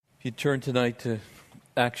If you turn tonight to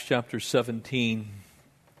Acts chapter 17,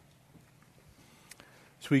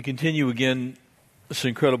 as we continue again this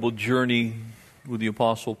incredible journey with the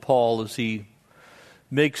Apostle Paul as he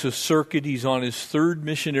makes a circuit. He's on his third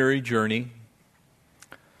missionary journey.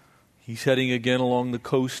 He's heading again along the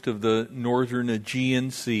coast of the northern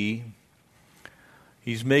Aegean Sea.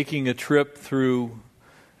 He's making a trip through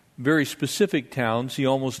very specific towns. He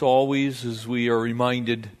almost always, as we are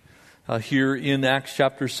reminded here in Acts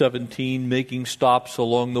chapter 17, making stops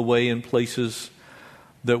along the way in places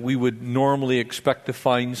that we would normally expect to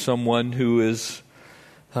find someone who is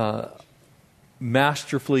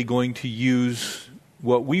masterfully going to use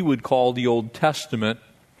what we would call the Old Testament,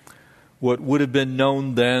 what would have been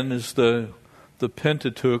known then as the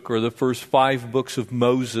Pentateuch, or the first 5 books of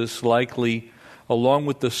Moses, likely along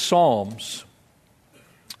with the Psalms.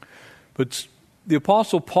 But the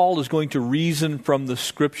Apostle Paul is going to reason from the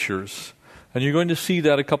Scriptures, and you're going to see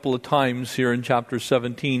that a couple of times here in chapter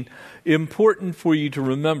 17. Important for you to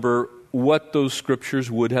remember what those Scriptures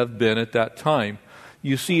would have been at that time.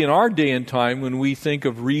 You see, in our day and time, when we think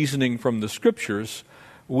of reasoning from the Scriptures,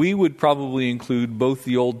 we would probably include both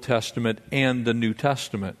the Old Testament and the New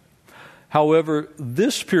Testament. However,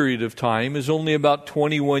 this period of time is only about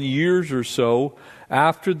 21 years or so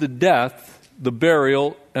after the death, the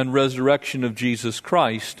burial, and resurrection of Jesus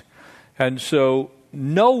Christ. And so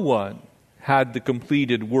no one had the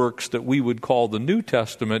completed works that we would call the New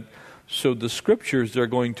Testament. So the Scriptures they're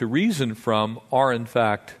going to reason from are in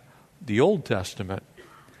fact the Old Testament.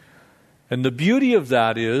 And the beauty of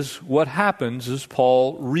that is what happens is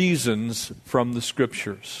Paul reasons from the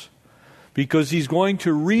Scriptures, because he's going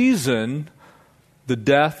to reason the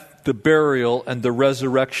death, the burial, and the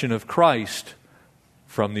resurrection of Christ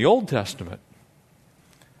from the Old Testament.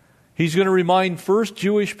 He's going to remind first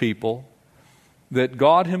Jewish people that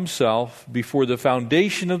God himself, before the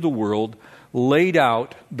foundation of the world, laid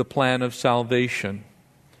out the plan of salvation.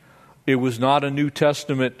 It was not a New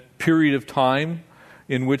Testament period of time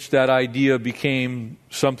in which that idea became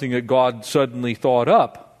something that God suddenly thought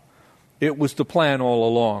up. It was the plan all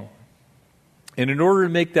along. And in order to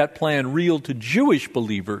make that plan real to Jewish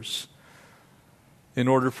believers, in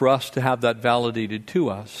order for us to have that validated to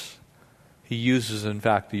us, he uses, in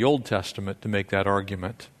fact, the Old Testament to make that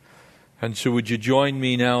argument. And so would you join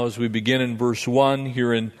me now as we begin in verse 1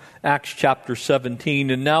 here in Acts chapter 17.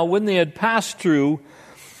 And now when they had passed through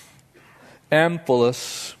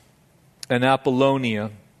Amphipolis and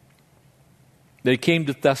Apollonia, they came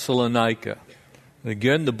to Thessalonica. And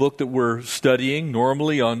again, the book that we're studying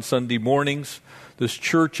normally on Sunday mornings, this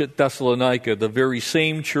church at Thessalonica, the very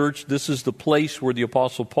same church, this is the place where the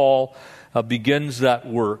Apostle Paul begins that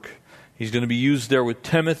work. He's going to be used there with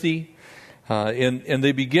Timothy. And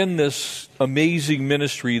they begin this amazing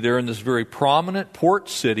ministry there in this very prominent port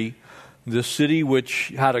city, this city which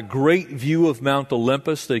had a great view of Mount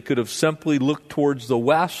Olympus. They could have simply looked towards the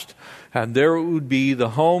west, and there it would be the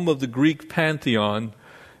home of the Greek pantheon.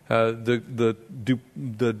 The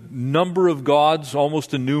number of gods,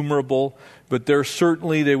 almost innumerable, but there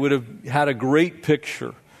certainly they would have had a great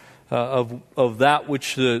picture of that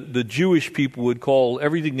which the Jewish people would call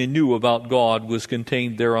everything they knew about God was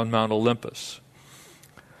contained there on Mount Olympus.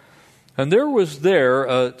 And there was there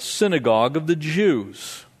a synagogue of the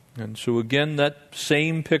Jews. And so again, that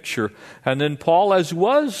same picture. And then Paul, as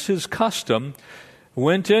was his custom,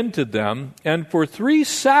 went into them, and for 3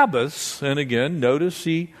 Sabbaths, and again, notice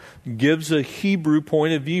he gives a Hebrew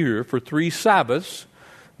point of view here, for 3 Sabbaths.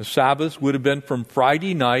 The Sabbath would have been from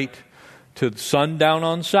Friday night to sundown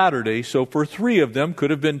on Saturday. So for 3 of them,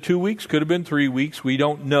 could have been 2 weeks, could have been 3 weeks. We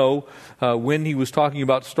don't know when he was talking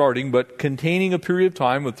about starting, but containing a period of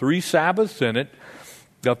time with 3 Sabbaths in it.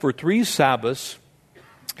 For 3 Sabbaths,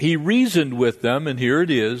 he reasoned with them, and here it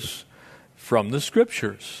is, from the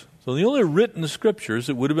Scriptures. So the only written Scriptures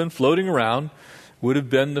that would have been floating around would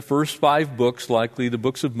have been the first 5 books, likely the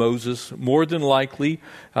books of Moses. More than likely,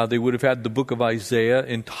 they would have had the book of Isaiah.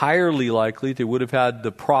 Entirely likely, they would have had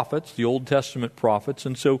the prophets, the Old Testament prophets.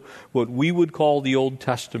 And so what we would call the Old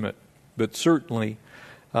Testament, but certainly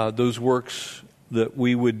those works that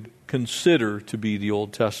we would consider to be the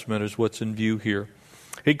Old Testament is what's in view here.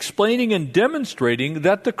 Explaining and demonstrating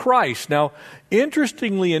that the Christ. Now,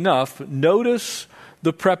 interestingly enough, notice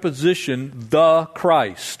the preposition, the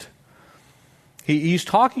Christ. He's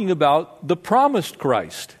talking about the promised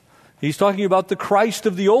Christ. He's talking about the Christ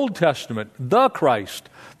of the Old Testament, the Christ,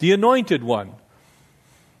 the anointed one,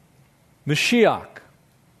 Mashiach.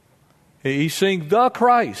 He's saying the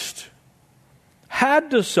Christ had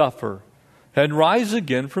to suffer and rise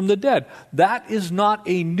again from the dead. That is not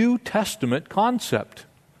a New Testament concept.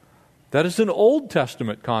 That is an Old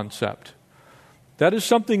Testament concept. That is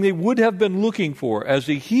something they would have been looking for. As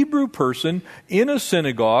a Hebrew person in a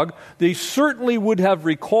synagogue, they certainly would have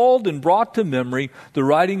recalled and brought to memory the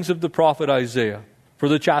writings of the prophet Isaiah. For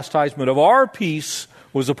the chastisement of our peace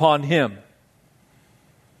was upon him.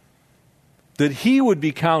 That he would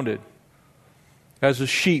be counted as a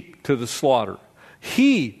sheep to the slaughter.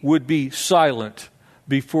 He would be silent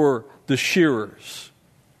before the shearers.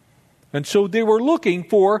 And so they were looking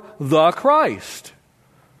for the Christ.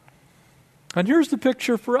 And here's the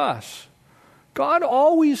picture for us. God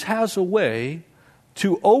always has a way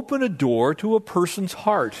to open a door to a person's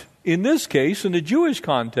heart. In this case, in the Jewish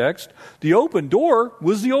context, the open door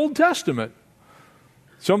was the Old Testament.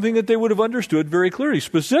 Something that they would have understood very clearly.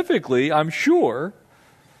 Specifically, I'm sure,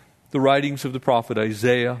 the writings of the prophet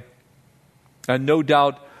Isaiah. And no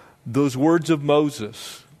doubt, those words of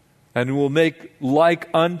Moses. And will make like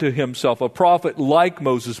unto himself a prophet like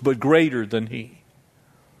Moses, but greater than he.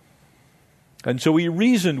 And so he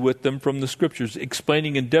reasoned with them from the Scriptures,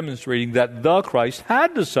 explaining and demonstrating that the Christ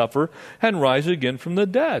had to suffer and rise again from the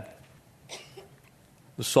dead.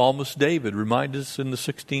 The psalmist David reminds us in the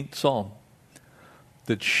 16th Psalm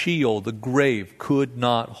that Sheol, the grave, could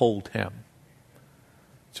not hold him.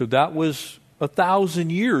 So that was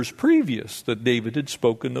 1,000 years previous that David had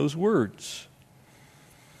spoken those words.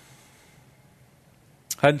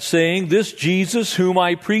 And saying, this Jesus whom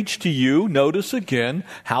I preach to you, notice again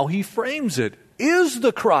how he frames it, is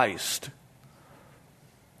the Christ.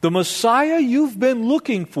 The Messiah you've been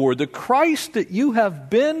looking for, the Christ that you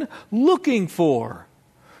have been looking for.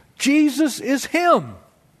 Jesus is him.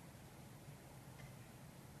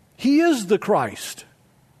 He is the Christ.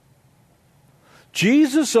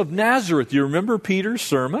 Jesus of Nazareth. You remember Peter's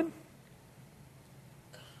sermon?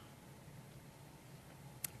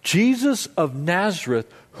 Jesus of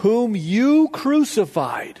Nazareth, whom you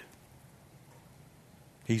crucified.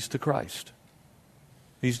 He's the Christ.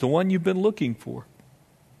 He's the one you've been looking for.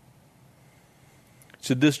 It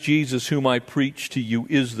said, this Jesus whom I preach to you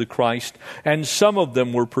is the Christ. And some of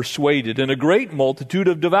them were persuaded, and a great multitude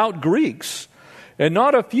of devout Greeks. And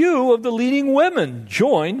not a few of the leading women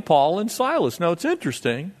joined Paul and Silas. Now it's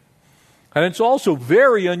interesting, and it's also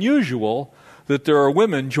very unusual that there are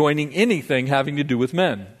women joining anything having to do with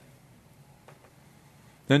men.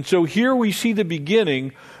 And so here we see the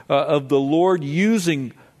beginning of the Lord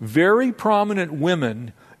using very prominent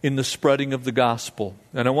women in the spreading of the gospel.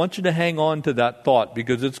 And I want you to hang on to that thought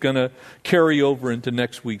because it's going to carry over into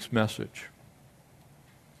next week's message.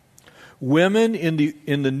 Women in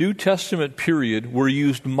the New Testament period were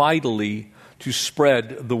used mightily to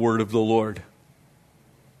spread the word of the Lord.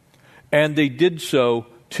 And they did so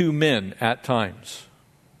to men at times.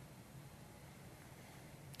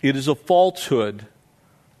 It is a falsehood.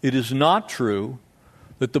 It is not true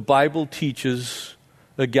that the Bible teaches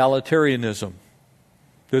egalitarianism,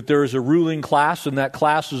 that there is a ruling class and that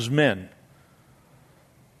class is men.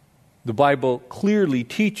 The Bible clearly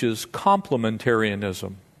teaches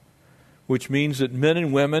complementarianism, which means that men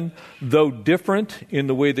and women, though different in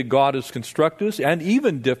the way that God has constructed us, and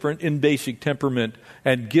even different in basic temperament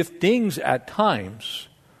and giftings at times,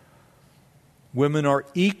 women are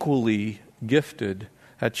equally gifted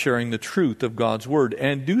at sharing the truth of God's Word,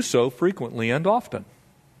 and do so frequently and often.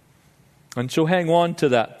 And so hang on to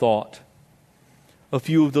that thought. A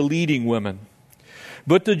few of the leading women.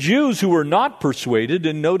 But the Jews who were not persuaded,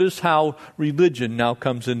 and notice how religion now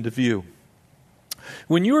comes into view.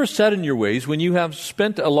 When you are set in your ways, when you have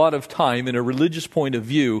spent a lot of time in a religious point of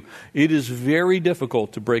view, it is very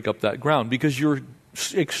difficult to break up that ground because you're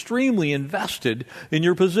extremely invested in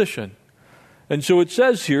your position. And so it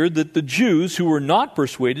says here that the Jews who were not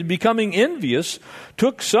persuaded, becoming envious,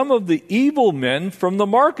 took some of the evil men from the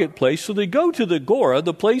marketplace. So they go to the Agora,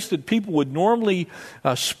 the place that people would normally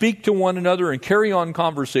speak to one another and carry on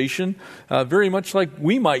conversation, very much like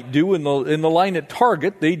we might do in the line at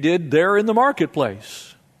Target, they did there in the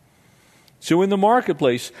marketplace. So in the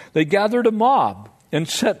marketplace, they gathered a mob and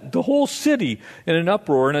set the whole city in an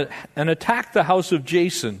uproar and attacked the house of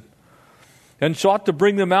Jason, and sought to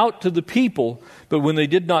bring them out to the people. But when they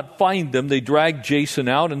did not find them, they dragged Jason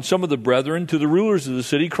out and some of the brethren to the rulers of the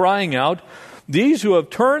city, crying out, these who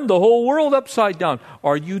have turned the whole world upside down.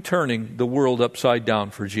 Are you turning the world upside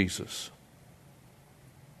down for Jesus?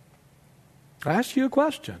 I ask you a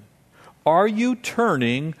question. Are you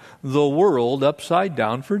turning the world upside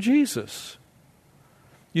down for Jesus?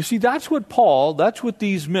 You see, that's what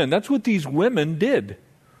these men, that's what these women did.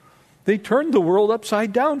 They turned the world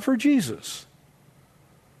upside down for Jesus.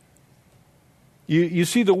 You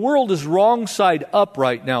see, the world is wrong side up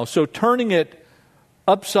right now. So turning it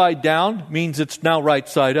upside down means it's now right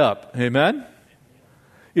side up. Amen?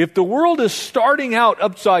 If the world is starting out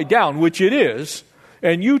upside down, which it is,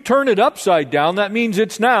 and you turn it upside down, that means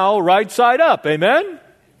it's now right side up. Amen?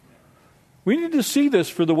 We need to see this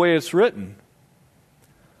for the way it's written.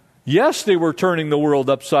 Yes, they were turning the world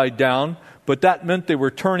upside down, but that meant they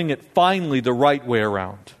were turning it finally the right way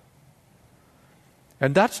around.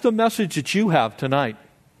 And that's the message that you have tonight.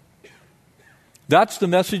 That's the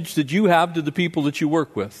message that you have to the people that you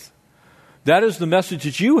work with. That is the message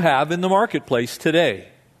that you have in the marketplace today.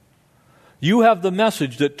 You have the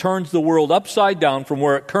message that turns the world upside down from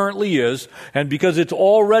where it currently is, and because it's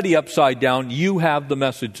already upside down, you have the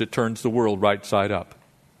message that turns the world right side up.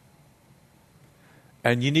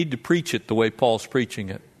 And you need to preach it the way Paul's preaching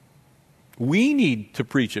it. We need to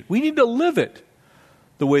preach it. We need to live it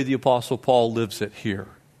the way the Apostle Paul lives it here.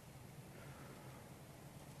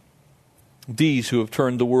 These who have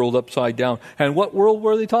turned the world upside down. And what world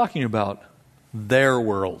were they talking about? Their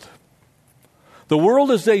world. The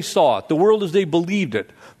world as they saw it, the world as they believed it,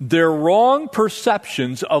 their wrong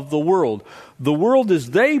perceptions of the world. The world as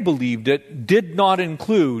they believed it did not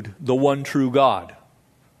include the one true God.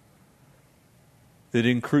 It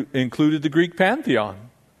included the Greek pantheon.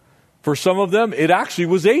 For some of them, it actually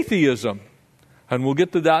was atheism. And we'll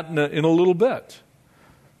get to that in a little bit.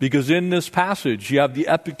 Because in this passage, you have the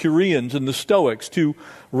Epicureans and the Stoics, two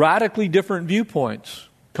radically different viewpoints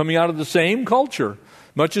coming out of the same culture,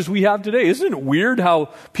 much as we have today. Isn't it weird how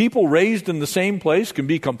people raised in the same place can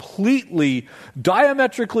be completely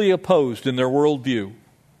diametrically opposed in their worldview?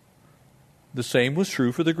 The same was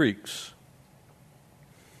true for the Greeks.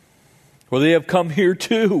 Well, they have come here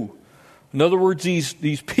too. In other words,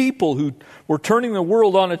 these people who were turning the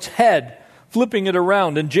world on its head, flipping it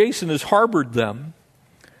around, and Jason has harbored them.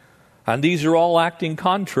 And these are all acting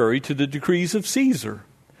contrary to the decrees of Caesar.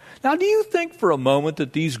 Now, do you think for a moment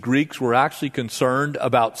that these Greeks were actually concerned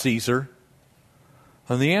about Caesar?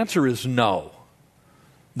 And the answer is no.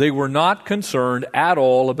 They were not concerned at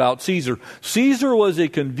all about Caesar. Caesar was a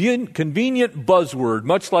convenient buzzword,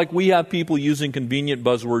 much like we have people using convenient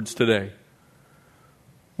buzzwords today.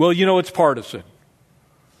 Well, it's partisan.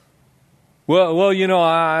 Well,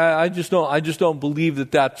 I just don't believe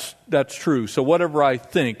that that's true. So whatever I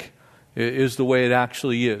think is the way it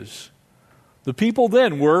actually is. The people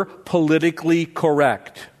then were politically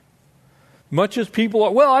correct. Much as people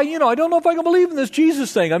are, I don't know if I can believe in this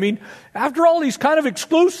Jesus thing. I mean, after all, he's kind of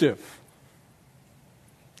exclusive.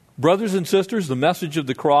 Brothers and sisters, the message of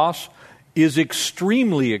the cross is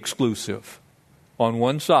extremely exclusive on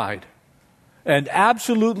one side and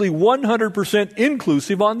absolutely 100%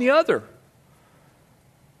 inclusive on the other.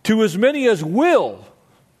 To as many as will,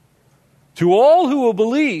 to all who will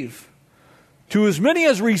believe, to as many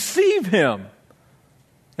as receive him.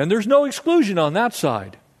 And there's no exclusion on that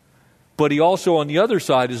side. But he also on the other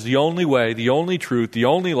side is the only way, the only truth, the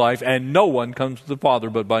only life, and no one comes to the Father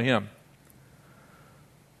but by him.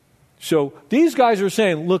 So these guys are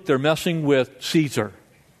saying, look, they're messing with Caesar.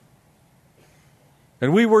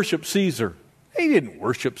 And we worship Caesar. They didn't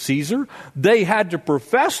worship Caesar. They had to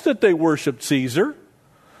profess that they worshiped Caesar.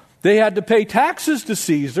 They had to pay taxes to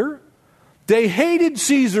Caesar. They hated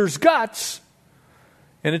Caesar's guts.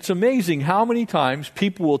 And it's amazing how many times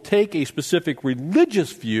people will take a specific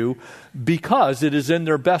religious view because it is in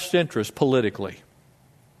their best interest politically.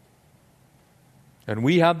 And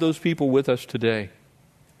we have those people with us today.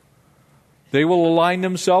 They will align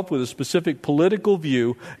themselves with a specific political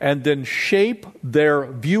view and then shape their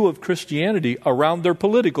view of Christianity around their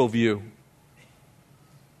political view.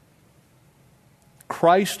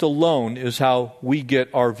 Christ alone is how we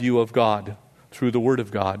get our view of God, through the Word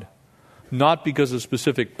of God. Not because a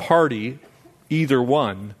specific party, either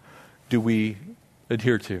one, do we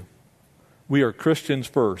adhere to. We are Christians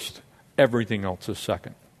first. Everything else is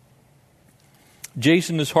second.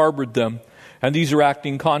 Jason has harbored them, and these are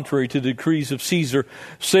acting contrary to the decrees of Caesar,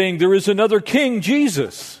 saying there is another king,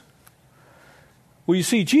 Jesus. Well, you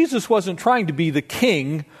see, Jesus wasn't trying to be the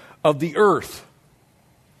king of the earth.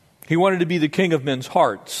 He wanted to be the king of men's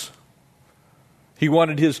hearts. He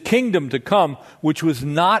wanted his kingdom to come, which was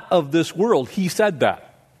not of this world. He said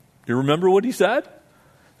that. Do you remember what he said?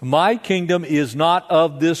 My kingdom is not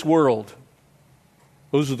of this world.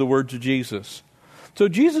 Those are the words of Jesus. So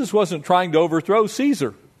Jesus wasn't trying to overthrow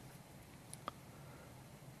Caesar.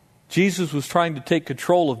 Jesus was trying to take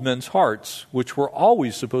control of men's hearts, which were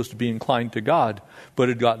always supposed to be inclined to God, but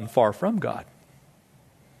had gotten far from God.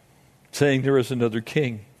 Saying there is another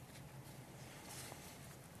king.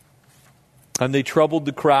 And they troubled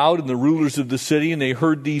the crowd and the rulers of the city, and they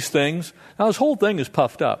heard these things. Now, this whole thing is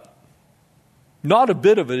puffed up. Not a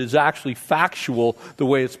bit of it is actually factual the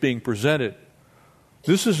way it's being presented.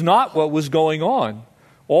 This is not what was going on.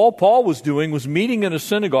 All Paul was doing was meeting in a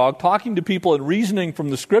synagogue, talking to people and reasoning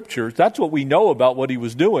from the Scriptures. That's what we know about what he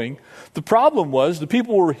was doing. The problem was the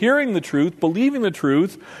people were hearing the truth, believing the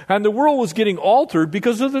truth, and the world was getting altered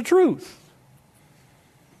because of the truth.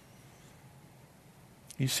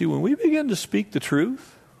 You see, when we begin to speak the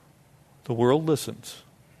truth, the world listens.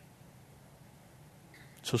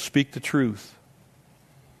 So speak the truth.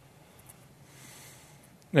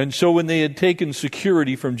 And so when they had taken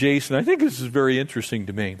security from Jason, I think this is very interesting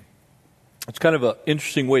to me. It's kind of an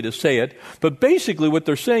interesting way to say it. But basically what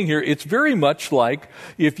they're saying here, it's very much like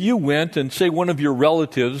if you went and say one of your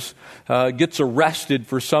relatives gets arrested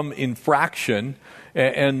for some infraction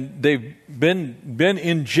and they've been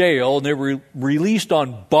in jail and they were released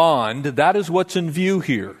on bond. That is what's in view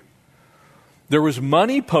here. There was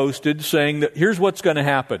money posted saying that here's what's going to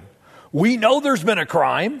happen. We know there's been a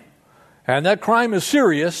crime. And that crime is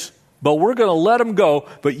serious, but we're going to let them go,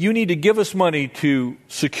 but you need to give us money to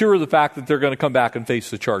secure the fact that they're going to come back and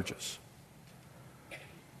face the charges.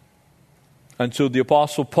 And so the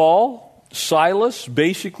Apostle Paul, Silas,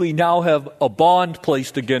 basically now have a bond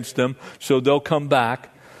placed against them, so they'll come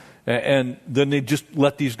back, and then they just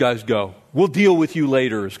let these guys go. We'll deal with you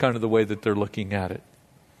later is kind of the way that they're looking at it.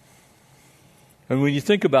 And when you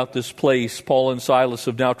think about this place, Paul and Silas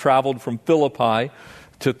have now traveled from Philippi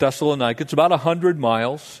to Thessalonica. It's about 100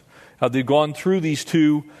 miles. They've gone through these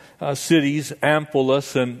two cities,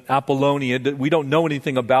 Amphipolis and Apollonia. We don't know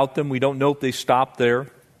anything about them. We don't know if they stopped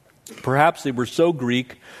there. Perhaps they were so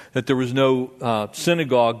Greek that there was no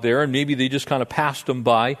synagogue there, and maybe they just kind of passed them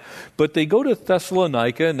by. But they go to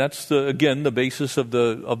Thessalonica, and that's again the basis of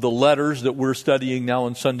the letters that we're studying now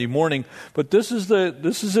on Sunday morning. But this is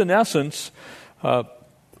in essence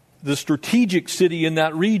the strategic city in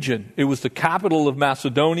that region. It was the capital of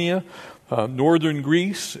Macedonia, northern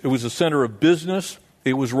Greece. It was a center of business.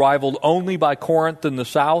 It was rivaled only by Corinth in the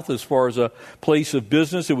south as far as a place of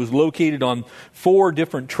business. It was located on 4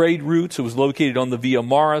 different trade routes. It was located on the Via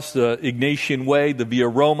Maris, the Ignatian Way, the Via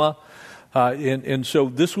Roma. And so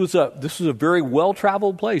this was a very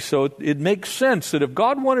well-traveled place. So it makes sense that if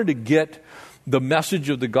God wanted to get the message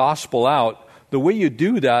of the gospel out, the way you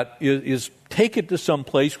do that is take it to some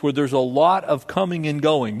place where there's a lot of coming and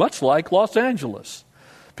going, much like Los Angeles.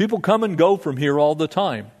 People come and go from here all the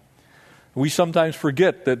time. We sometimes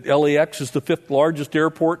forget that LAX is the 5th largest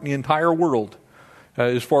airport in the entire world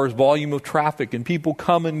as far as volume of traffic, and people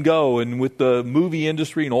come and go. And with the movie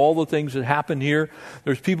industry and all the things that happen here,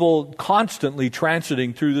 there's people constantly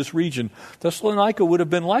transiting through this region. Thessalonica would have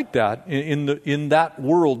been like that in that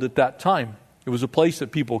world at that time. It was a place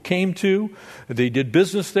that people came to, they did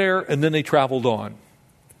business there, and then they traveled on.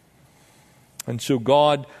 And so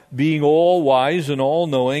God, being all wise and all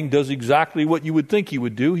knowing, does exactly what you would think he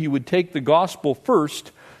would do. He would take the gospel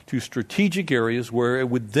first to strategic areas where it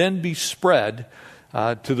would then be spread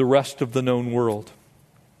to the rest of the known world.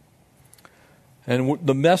 And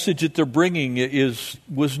the message that they're bringing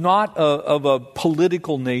was not of a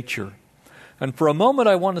political nature. And for a moment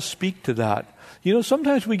I want to speak to that. You know,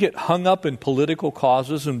 sometimes we get hung up in political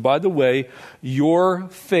causes, and by the way, your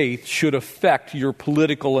faith should affect your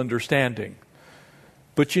political understanding.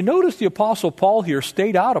 But you notice the Apostle Paul here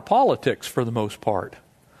stayed out of politics for the most part.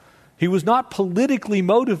 He was not politically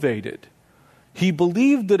motivated. He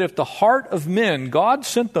believed that if the heart of men, God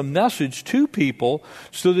sent the message to people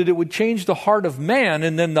so that it would change the heart of man,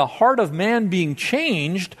 and then the heart of man being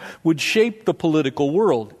changed would shape the political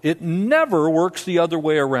world. It never works the other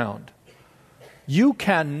way around. You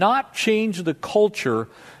cannot change the culture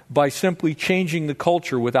by simply changing the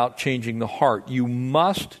culture without changing the heart. You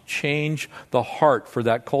must change the heart for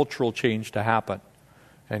that cultural change to happen.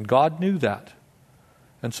 And God knew that.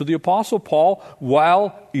 And so the Apostle Paul,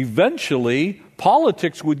 while eventually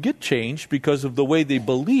politics would get changed because of the way they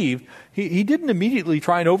believed, he didn't immediately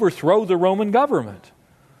try and overthrow the Roman government.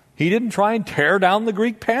 He didn't try and tear down the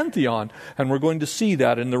Greek pantheon. And we're going to see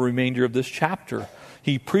that in the remainder of this chapter.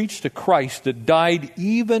 He preached a Christ that died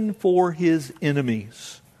even for his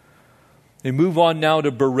enemies. They move on now to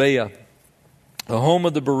Berea, the home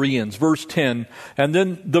of the Bereans. Verse 10, and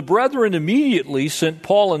then the brethren immediately sent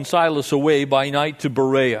Paul and Silas away by night to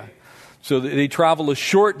Berea. So they travel a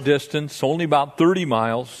short distance, only about 30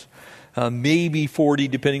 miles, maybe 40,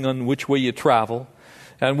 depending on which way you travel.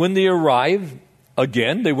 And when they arrived,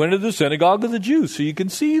 again, they went to the synagogue of the Jews. So you can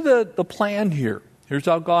see the plan here. Here's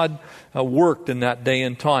how God worked in that day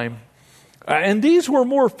and time. And these were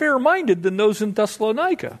more fair-minded than those in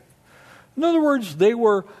Thessalonica. In other words, they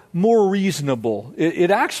were more reasonable. It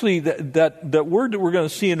actually, that word that we're going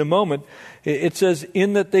to see in a moment, it says,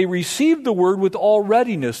 in that they received the word with all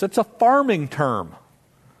readiness. That's a farming term.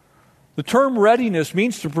 The term readiness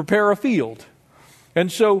means to prepare a field.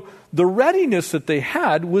 And so the readiness that they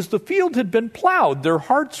had was the field had been plowed. Their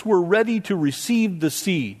hearts were ready to receive the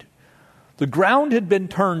seed. The ground had been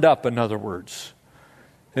turned up, in other words.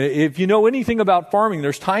 If you know anything about farming,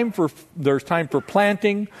 there's time for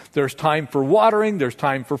planting, there's time for watering, there's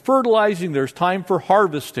time for fertilizing, there's time for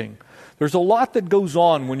harvesting. There's a lot that goes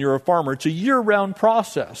on when you're a farmer. It's a year-round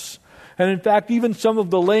process. And in fact, even some of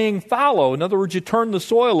the laying fallow, in other words, you turn the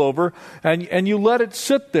soil over and you let it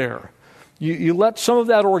sit there. You let some of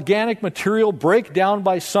that organic material break down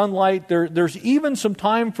by sunlight. There's even some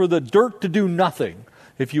time for the dirt to do nothing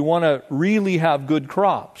if you want to really have good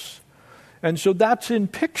crops. And so that's in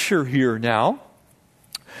picture here now.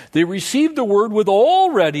 They received the word with all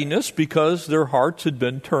readiness because their hearts had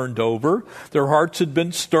been turned over, their hearts had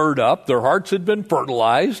been stirred up, their hearts had been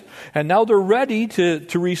fertilized, and now they're ready to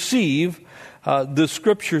receive the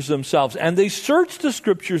Scriptures themselves. And they searched the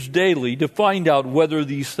Scriptures daily to find out whether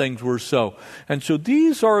these things were so. And so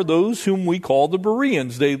these are those whom we call the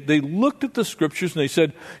Bereans. They looked at the Scriptures and they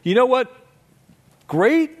said, you know what?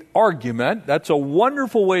 Great argument. That's a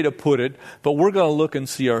wonderful way to put it, but we're going to look and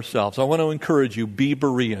see ourselves. I want to encourage you, be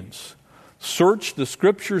Bereans. Search the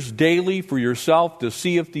Scriptures daily for yourself to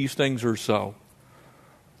see if these things are so.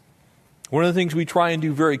 One of the things we try and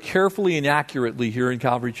do very carefully and accurately here in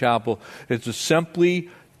Calvary Chapel is to simply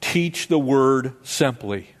teach the Word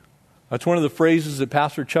simply. That's one of the phrases that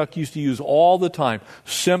Pastor Chuck used to use all the time.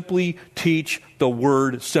 Simply teach the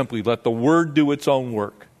Word simply. Let the Word do its own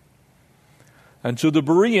work. And so the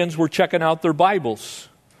Bereans were checking out their Bibles.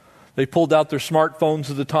 They pulled out their smartphones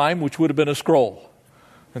at the time, which would have been a scroll,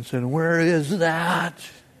 and said, where is that?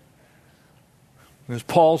 As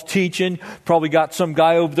Paul's teaching, probably got some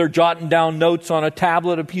guy over there jotting down notes on a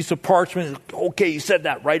tablet, a piece of parchment. Okay, he said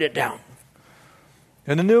that, write it down.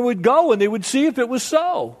 And then they would go and they would see if it was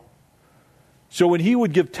so. So when he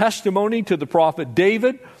would give testimony to the prophet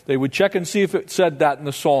David, they would check and see if it said that in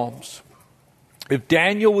the Psalms. If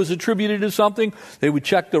Daniel was attributed to something, they would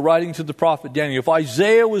check the writings of the prophet Daniel. If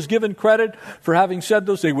Isaiah was given credit for having said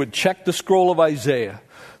those, they would check the scroll of Isaiah.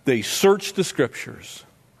 They searched the Scriptures.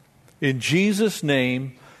 In Jesus'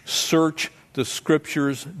 name, search the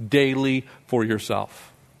Scriptures daily for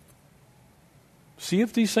yourself. See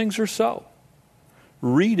if these things are so.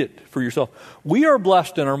 Read it for yourself. We are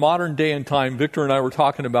blessed in our modern day and time. Victor and I were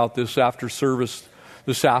talking about this after service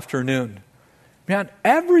this afternoon. Man,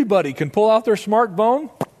 everybody can pull out their smartphone,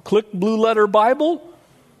 click Blue Letter Bible.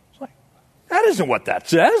 It's like, that isn't what that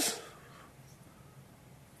says.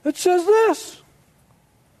 It says this.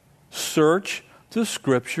 Search the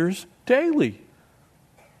Scriptures daily.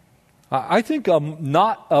 I think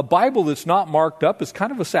not a Bible that's not marked up is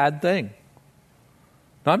kind of a sad thing.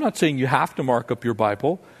 Now, I'm not saying you have to mark up your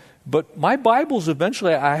Bible, but my Bibles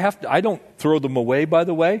eventually, I don't throw them away, by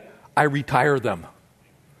the way. I retire them.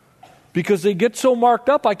 Because they get so marked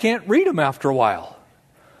up, I can't read them after a while.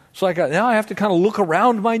 It's like now I have to kind of look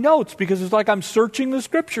around my notes because it's like I'm searching the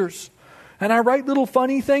Scriptures. And I write little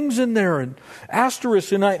funny things in there and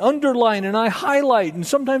asterisks and I underline and I highlight. And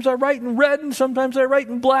sometimes I write in red and sometimes I write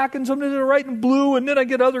in black and sometimes I write in blue and then I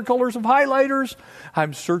get other colors of highlighters.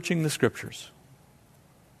 I'm searching the Scriptures.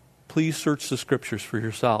 Please search the Scriptures for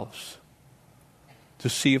yourselves to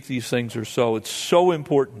see if these things are so. It's so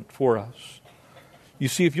important for us. You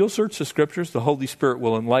see, if you'll search the Scriptures, the Holy Spirit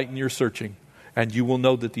will enlighten your searching, and you will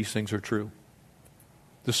know that these things are true.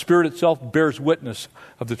 The Spirit itself bears witness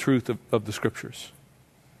of the truth of the Scriptures.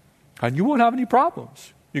 And you won't have any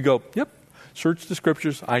problems. You go, yep, search the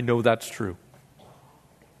Scriptures, I know that's true.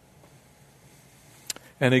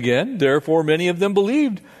 And again, therefore many of them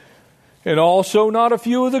believed, and also not a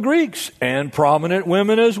few of the Greeks, and prominent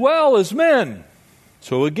women as well as men.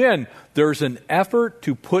 So again, there's an effort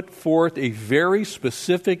to put forth a very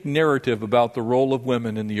specific narrative about the role of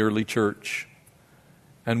women in the early church.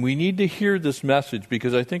 And we need to hear this message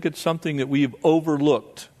because I think it's something that we've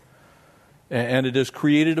overlooked. And it has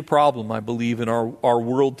created a problem, I believe, in our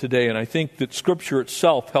world today. And I think that Scripture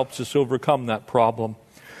itself helps us overcome that problem.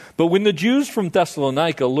 But when the Jews from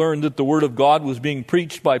Thessalonica learned that the Word of God was being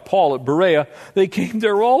preached by Paul at Berea, they came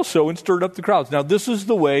there also and stirred up the crowds. Now, this is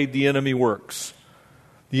the way the enemy works.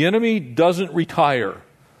 The enemy doesn't retire.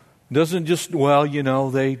 Doesn't just, well, you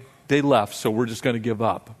know, they left, so we're just going to give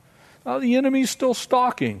up. The enemy's still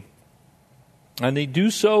stalking. And they do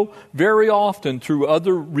so very often through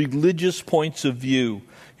other religious points of view.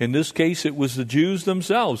 In this case, it was the Jews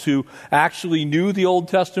themselves who actually knew the Old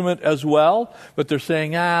Testament as well, but they're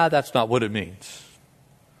saying, that's not what it means.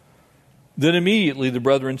 Then immediately the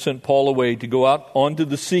brethren sent Paul away to go out onto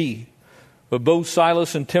the sea. But both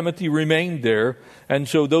Silas and Timothy remained there, and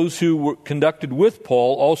so those who were conducted with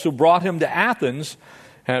Paul also brought him to Athens,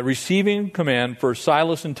 receiving command for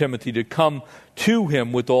Silas and Timothy to come to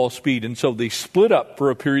him with all speed. And so they split up for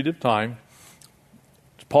a period of time.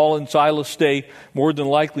 Paul and Silas stay more than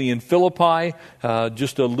likely in Philippi,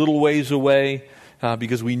 just a little ways away,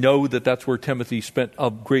 because we know that that's where Timothy spent a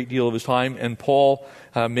great deal of his time. And Paul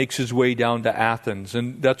makes his way down to Athens.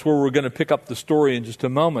 And that's where we're going to pick up the story in just a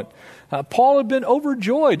moment. Paul had been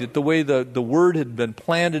overjoyed at the way the word had been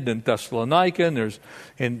planted in Thessalonica,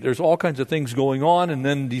 and there's all kinds of things going on. And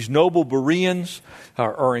then these noble Bereans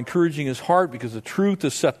are encouraging his heart because the truth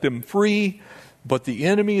has set them free. But the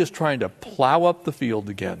enemy is trying to plow up the field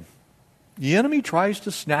again. The enemy tries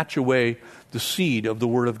to snatch away the seed of the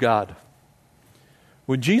Word of God.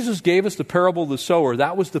 When Jesus gave us the parable of the sower,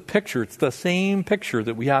 that was the picture. It's the same picture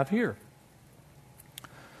that we have here.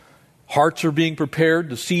 Hearts are being prepared.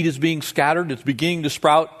 The seed is being scattered. It's beginning to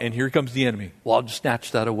sprout. And here comes the enemy. Well, I'll just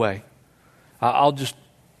snatch that away. I'll just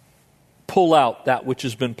pull out that which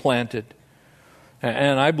has been planted.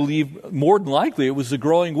 And I believe more than likely it was the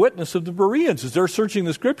growing witness of the Bereans. As they're searching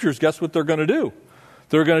the Scriptures, guess what they're going to do?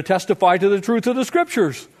 They're going to testify to the truth of the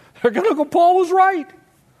Scriptures. They're going to go, Paul was right.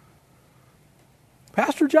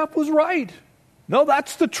 Pastor Jeff was right. No,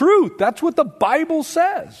 that's the truth. That's what the Bible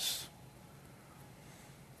says.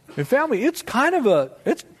 And family, it's kind of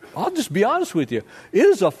I'll just be honest with you. It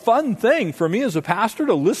is a fun thing for me as a pastor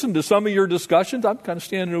to listen to some of your discussions. I'm kind of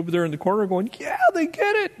standing over there in the corner going, yeah, they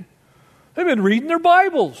get it. They've been reading their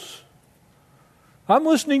Bibles. I'm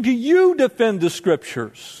listening to you defend the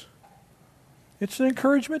Scriptures. It's an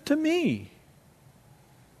encouragement to me.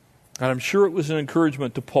 And I'm sure it was an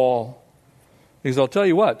encouragement to Paul. Because I'll tell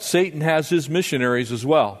you what, Satan has his missionaries as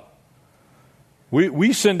well.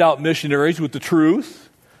 We send out missionaries with the truth.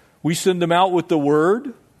 We send them out with the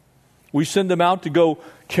Word. We send them out to go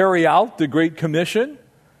carry out the Great Commission.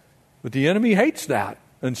 But the enemy hates that.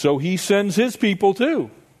 And so he sends his people too.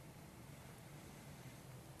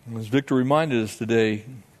 As Victor reminded us today,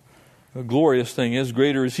 the glorious thing is,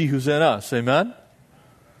 greater is he who's in us. Amen?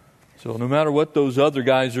 So no matter what those other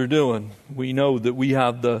guys are doing, we know that we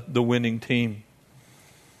have the winning team.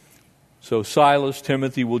 So Silas,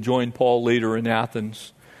 Timothy will join Paul later in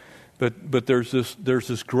Athens. But there's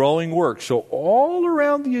this growing work. So all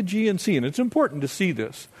around the Aegean Sea, and it's important to see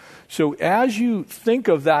this. So as you think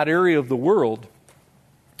of that area of the world,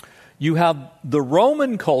 you have the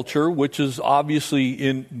Roman culture, which is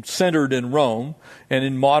obviously centered in Rome and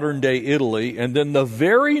in modern-day Italy. And then the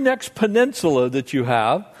very next peninsula that you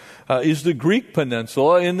have is the Greek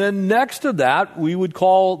peninsula. And then next to that, we would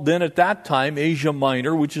call then at that time Asia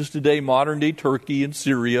Minor, which is today modern-day Turkey and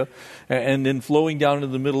Syria, and then flowing down into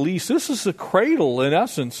the Middle East. This is the cradle, in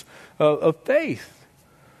essence, of faith.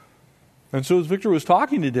 And so as Victor was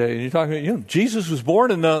talking today, and you're talking about, Jesus was born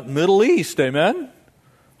in the Middle East, amen?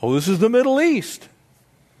 Oh, this is the Middle East.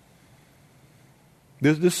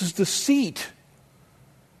 This is the seat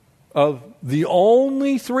of the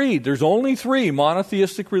only three. There's only three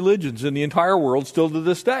monotheistic religions in the entire world still to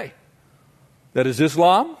this day. That is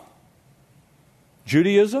Islam,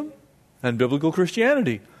 Judaism, and biblical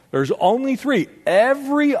Christianity. There's only three.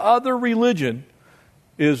 Every other religion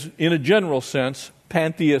is, in a general sense,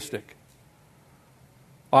 pantheistic.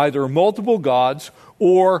 Either multiple gods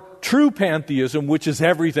or true pantheism, which is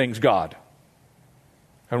everything's God.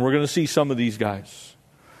 And we're going to see some of these guys.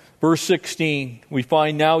 Verse 16, we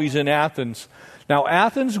find now he's in Athens. Now,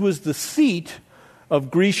 Athens was the seat of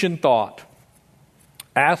Grecian thought.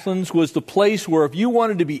 Athens was the place where if you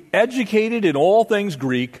wanted to be educated in all things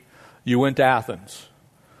Greek, you went to Athens.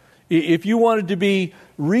 If you wanted to be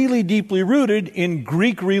really deeply rooted in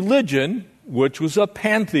Greek religion, which was a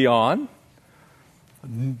pantheon,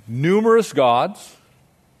 numerous gods,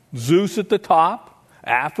 Zeus at the top,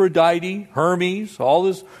 Aphrodite, Hermes,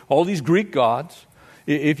 all these Greek gods.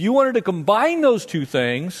 If you wanted to combine those two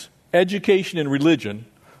things, education and religion,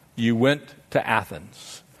 you went to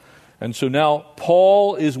Athens. And so now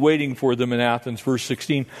Paul is waiting for them in Athens, verse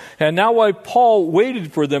 16. And now while Paul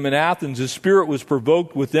waited for them in Athens, his spirit was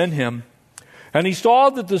provoked within him, and he saw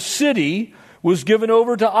that the city was given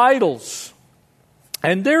over to idols.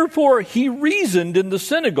 And therefore he reasoned in the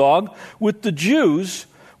synagogue with the Jews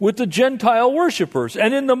with the Gentile worshipers,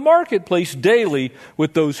 and in the marketplace daily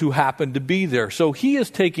with those who happen to be there. So he is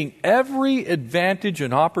taking every advantage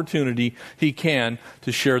and opportunity he can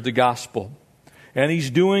to share the gospel. And he's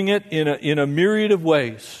doing it in a myriad of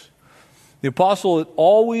ways. The apostle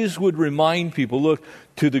always would remind people, look,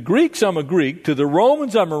 to the Greeks I'm a Greek, to the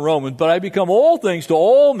Romans I'm a Roman, but I become all things to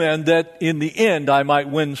all men that in the end I might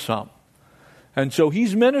win some. And so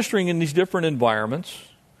he's ministering in these different environments.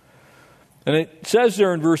 And it says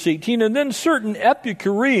there in verse 18, and then certain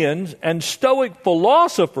Epicureans and Stoic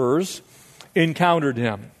philosophers encountered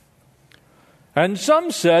him. And some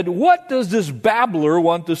said, what does this babbler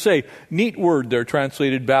want to say? Neat word there,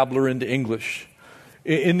 translated babbler into English.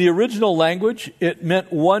 In the original language, it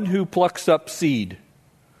meant one who plucks up seed.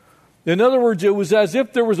 In other words, it was as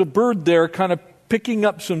if there was a bird there kind of picking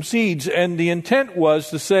up some seeds, and the intent was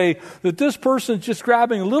to say that this person's just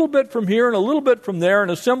grabbing a little bit from here and a little bit from there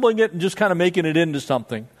and assembling it and just kind of making it into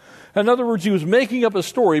something. In other words, he was making up a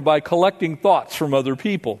story by collecting thoughts from other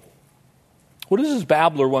people. What does this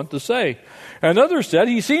babbler want to say? And others said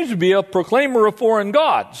he seems to be a proclaimer of foreign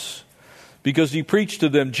gods because he preached to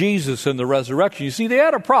them Jesus and the resurrection. You see, they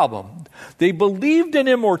had a problem. They believed in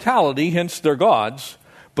immortality, hence their gods,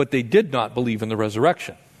 but they did not believe in the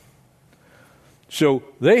resurrection. So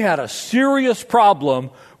they had a serious problem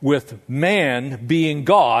with man being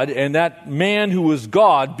God, and that man who was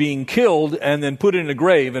God being killed and then put in a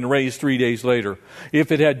grave and raised 3 days later.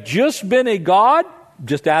 If it had just been a God,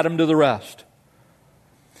 just add him to the rest.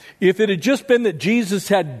 If it had just been that Jesus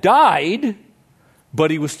had died,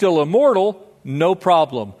 but he was still immortal, no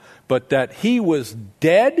problem. But that he was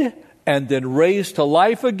dead and then raised to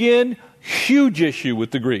life again, huge issue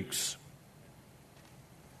with the Greeks.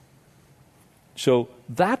 So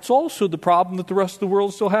that's also the problem that the rest of the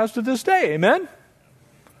world still has to this day. Amen?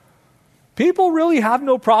 People really have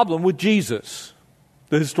no problem with Jesus,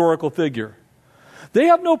 the historical figure. They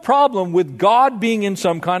have no problem with God being in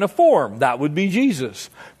some kind of form. That would be Jesus.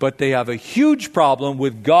 But they have a huge problem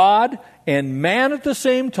with God and man at the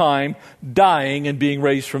same time dying and being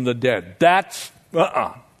raised from the dead. That's,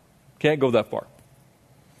 can't go that far.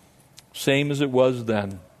 Same as it was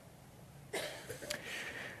then.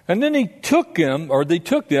 And then they took them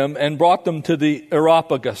and brought them to the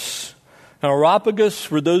Areopagus. Now, Areopagus,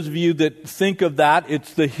 for those of you that think of that,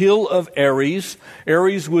 it's the hill of Ares.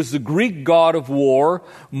 Ares was the Greek god of war.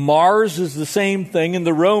 Mars is the same thing in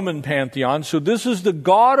the Roman pantheon. So this is the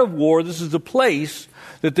god of war. This is the place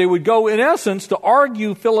that they would go, in essence, to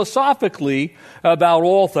argue philosophically about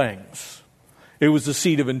all things. It was the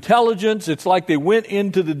seat of intelligence. It's like they went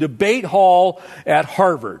into the debate hall at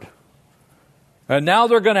Harvard. And now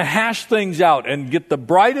they're going to hash things out and get the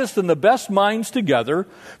brightest and the best minds together,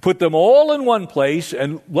 put them all in one place,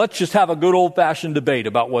 and let's just have a good old-fashioned debate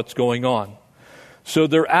about what's going on. So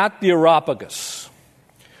they're at the Areopagus,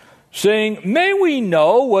 saying, may we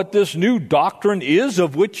know what this new doctrine is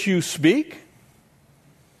of which you speak?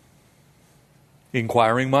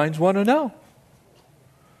 Inquiring minds want to know.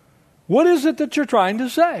 What is it that you're trying to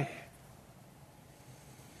say?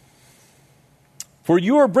 For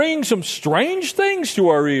you are bringing some strange things to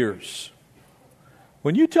our ears.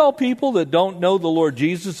 When you tell people that don't know the Lord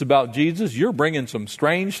Jesus about Jesus, you're bringing some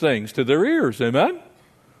strange things to their ears. Amen?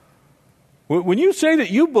 When you say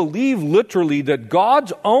that you believe literally that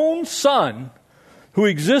God's own Son, who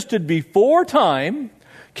existed before time,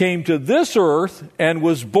 came to this earth and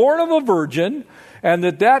was born of a virgin, and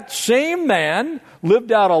that same man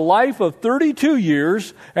lived out a life of 32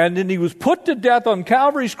 years, and then he was put to death on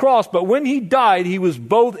Calvary's cross. But when he died, he was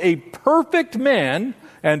both a perfect man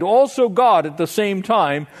and also God at the same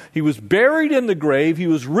time. He was buried in the grave. He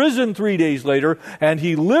was risen 3 days later, and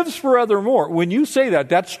he lives forevermore. When you say that,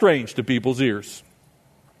 that's strange to people's ears.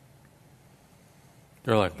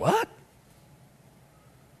 They're like, what?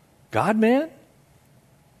 God, man?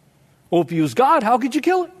 Well, if he was God, how could you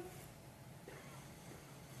kill him?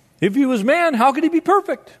 If he was man, how could he be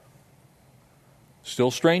perfect?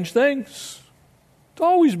 Still strange things. It's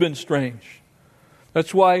always been strange.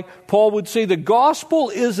 That's why Paul would say the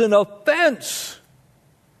gospel is an offense,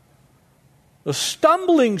 a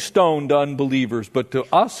stumbling stone to unbelievers, but to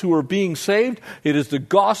us who are being saved, it is the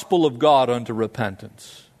gospel of God unto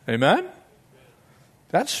repentance. Amen?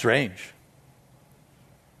 That's strange.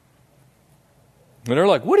 And they're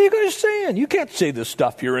like, what are you guys saying? You can't say this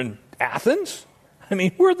stuff here in Athens. I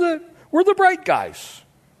mean, we're the bright guys.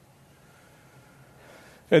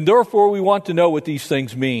 And therefore, we want to know what these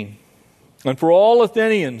things mean. And for all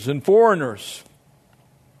Athenians and foreigners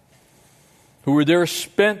who were there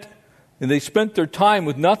they spent their time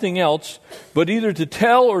with nothing else but either to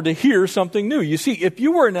tell or to hear something new. You see, if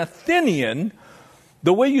you were an Athenian,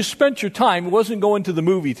 the way you spent your time wasn't going to the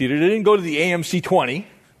movie theater. They didn't go to the AMC 20.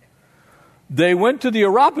 They went to the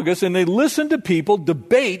Areopagus and they listened to people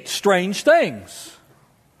debate strange things.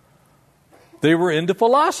 They were into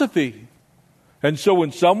philosophy. And so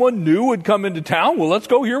when someone new would come into town, well, let's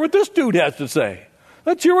go hear what this dude has to say.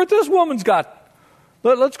 Let's hear what this woman's got.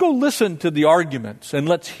 Let's go listen to the arguments and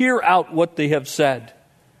let's hear out what they have said.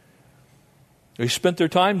 They spent their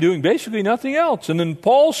time doing basically nothing else. And then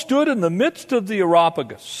Paul stood in the midst of the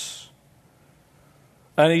Areopagus.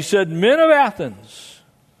 And he said, "Men of Athens,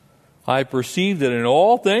 I perceive that in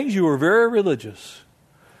all things you are very religious."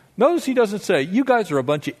 Notice he doesn't say, "You guys are a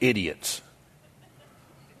bunch of idiots."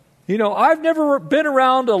 You know, I've never been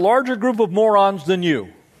around a larger group of morons than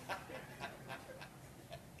you.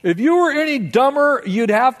 If you were any dumber, you'd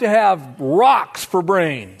have to have rocks for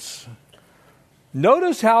brains.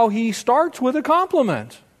 Notice how he starts with a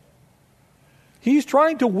compliment. He's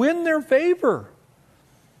trying to win their favor.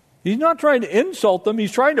 He's not trying to insult them.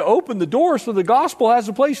 He's trying to open the door so the gospel has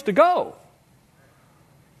a place to go.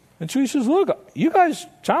 And so he says, "Look, you guys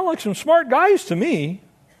sound like some smart guys to me.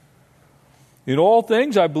 In all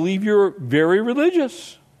things, I believe you're very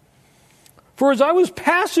religious. For as I was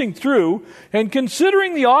passing through and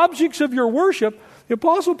considering the objects of your worship," the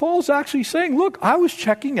Apostle Paul is actually saying, look, I was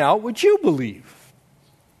checking out what you believe.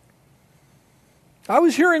 I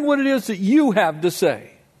was hearing what it is that you have to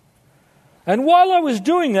say. And while I was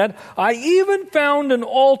doing that, I even found an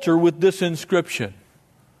altar with this inscription: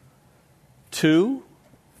 "To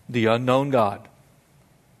the unknown God."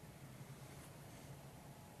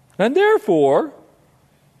 And therefore,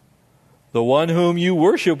 the one whom you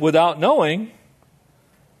worship without knowing,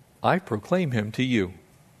 I proclaim him to you.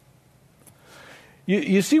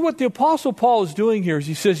 You see what the Apostle Paul is doing here is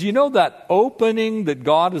he says, you know that opening that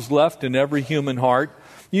God has left in every human heart?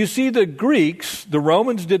 You see, the Greeks, the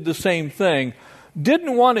Romans did the same thing,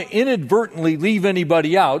 didn't want to inadvertently leave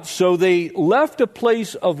anybody out, so they left a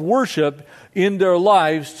place of worship in their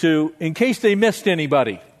lives in case they missed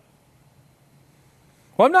anybody.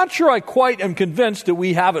 Well, I'm not sure I quite am convinced that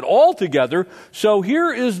we have it all together, so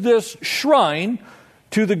here is this shrine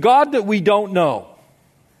to the God that we don't know.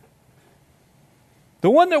 The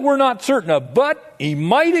one that we're not certain of, but he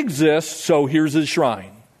might exist, so here's his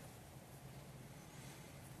shrine.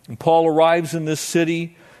 And Paul arrives in this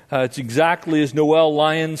city. It's exactly as Noel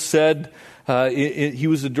Lyons said. He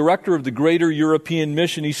was the director of the Greater European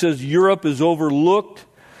Mission. He says Europe is Europe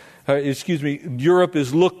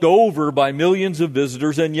is looked over by millions of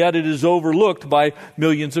visitors, and yet it is overlooked by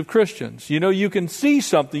millions of Christians. You know, you can see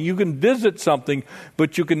something, you can visit something,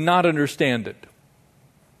 but you cannot understand it.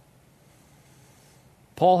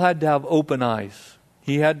 Paul had to have open eyes.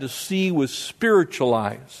 He had to see with spiritual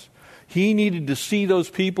eyes. He needed to see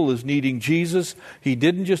those people as needing Jesus. He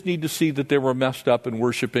didn't just need to see that they were messed up and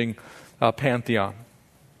worshiping Pantheon.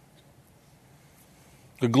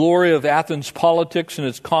 The glory of Athens' politics and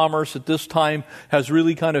its commerce at this time has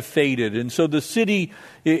really kind of faded. And so the city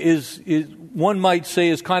is one might say,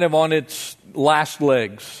 is kind of on its last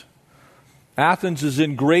legs. Athens is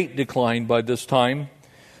in great decline by this time.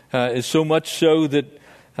 It's so much so that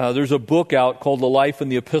there's a book out called The Life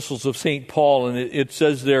and the Epistles of St. Paul, and it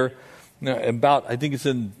says there about, I think it's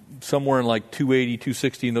in somewhere in like 280,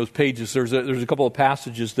 260 in those pages. There's a couple of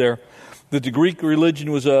passages there that the Greek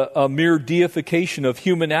religion was a mere deification of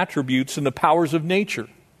human attributes and the powers of nature.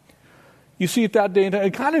 You see, at that day,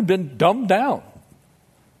 it kind of been dumbed down.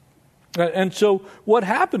 And so what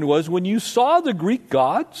happened was when you saw the Greek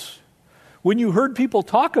gods, when you heard people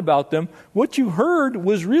talk about them, what you heard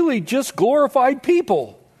was really just glorified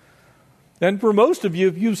people. And for most of you,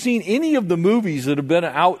 if you've seen any of the movies that have been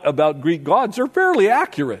out about Greek gods, they're fairly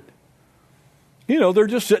accurate. You know, they're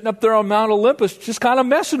just sitting up there on Mount Olympus, just kind of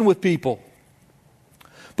messing with people.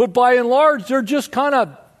 But by and large, they're just kind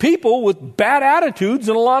of people with bad attitudes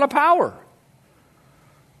and a lot of power.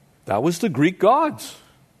 That was the Greek gods.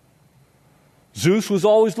 Zeus was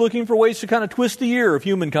always looking for ways to kind of twist the ear of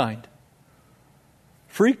humankind.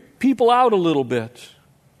 Freak people out a little bit.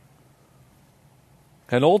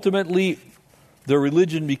 And ultimately, their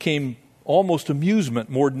religion became almost amusement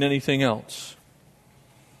more than anything else.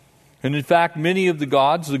 And in fact, many of the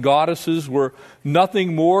gods, the goddesses, were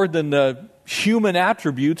nothing more than the human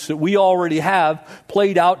attributes that we already have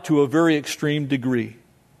played out to a very extreme degree.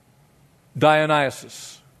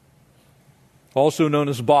 Dionysus, also known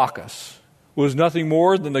as Bacchus, was nothing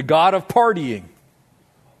more than the god of partying.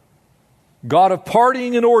 God of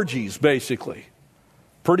partying and orgies, basically.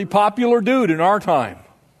 Pretty popular dude in our time.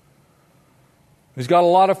 He's got a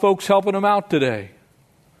lot of folks helping him out today.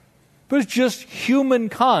 But it's just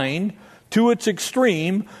humankind to its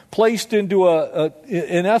extreme, placed into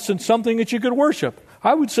in essence, something that you could worship.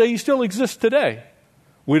 I would say he still exists today.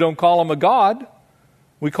 We don't call him a god.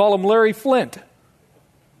 We call him Larry Flint.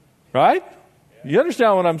 Right? You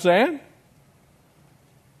understand what I'm saying?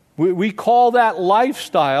 We call that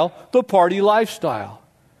lifestyle the party lifestyle.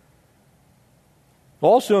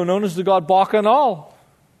 Also known as the god Bacchanal.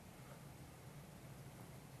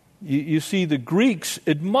 You see, the Greeks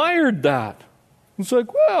admired that. It's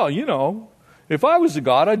like, well, if I was a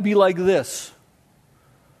god, I'd be like this.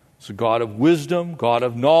 It's a God of wisdom, God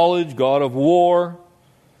of knowledge, God of war.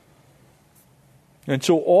 And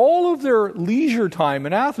so all of their leisure time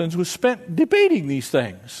in Athens was spent debating these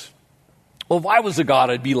things. Well, if I was a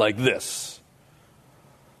god, I'd be like this.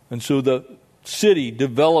 And so the city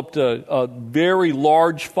developed a very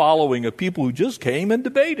large following of people who just came and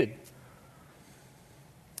debated.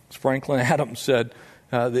 As Franklin Adams said,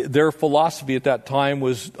 their philosophy at that time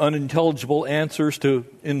was unintelligible answers to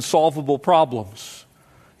insolvable problems.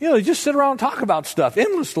 They just sit around and talk about stuff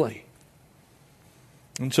endlessly.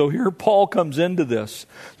 And so here Paul comes into this.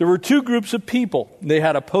 There were two groups of people. They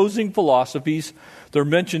had opposing philosophies. They're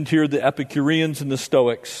mentioned here, the Epicureans and the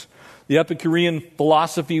Stoics. The Epicurean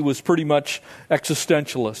philosophy was pretty much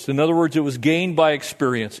existentialist. In other words, it was gained by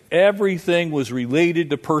experience. Everything was related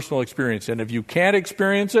to personal experience. And if you can't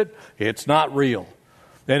experience it, it's not real.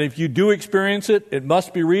 And if you do experience it, it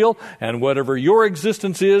must be real. And whatever your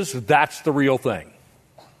existence is, that's the real thing.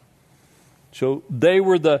 So they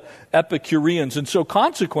were the Epicureans. And so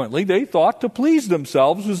consequently, they thought to please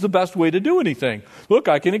themselves was the best way to do anything. Look,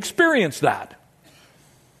 I can experience that.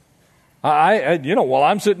 While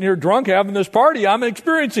I'm sitting here drunk having this party, I'm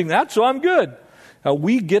experiencing that, so I'm good.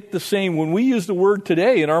 We get the same when we use the word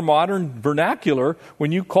today in our modern vernacular.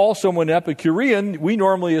 When you call someone Epicurean, we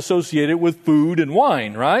normally associate it with food and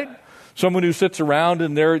wine, right? Someone who sits around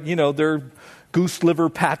and they're goose liver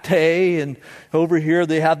pate, and over here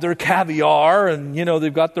they have their caviar, and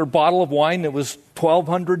they've got their bottle of wine that was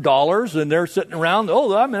 $1,200, and they're sitting around,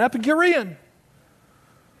 I'm an Epicurean.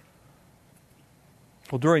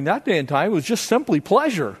 Well, during that day and time, it was just simply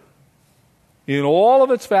pleasure in all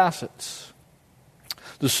of its facets.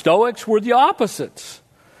 The Stoics were the opposites.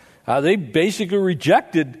 They basically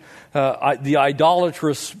rejected the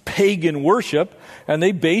idolatrous pagan worship, and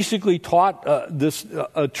they basically taught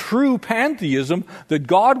a true pantheism that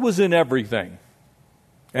God was in everything,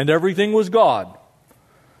 and everything was God.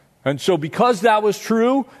 And so because that was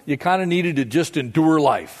true, you kind of needed to just endure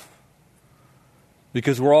life,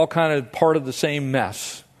 because we're all kind of part of the same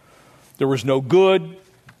mess. There was no good,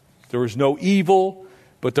 there was no evil,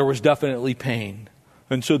 but there was definitely pain.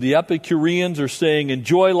 And so the Epicureans are saying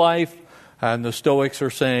enjoy life, and the Stoics are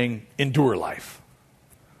saying endure life.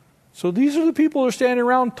 So these are the people who are standing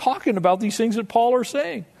around talking about these things that Paul are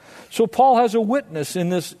saying. So Paul has a witness in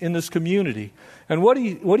this community. And what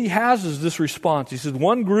he has is this response. He says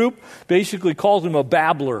one group basically calls him a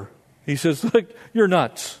babbler. He says, look, you're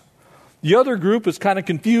nuts. The other group is kind of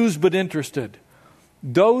confused but interested.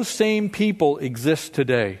 Those same people exist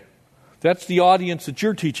today. That's the audience that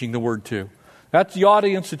you're teaching the word to. That's the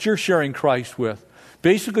audience that you're sharing Christ with.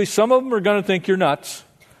 Basically, some of them are going to think you're nuts,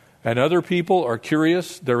 and other people are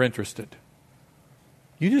curious, they're interested.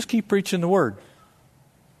 You just keep preaching the word.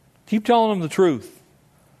 Keep telling them the truth.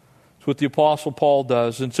 That's what the Apostle Paul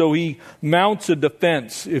does. And so he mounts a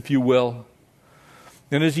defense, if you will.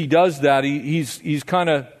 And as he does that, he's kind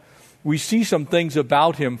of, we see some things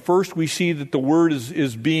about him. First, we see that the word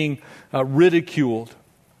is being ridiculed.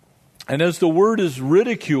 And as the word is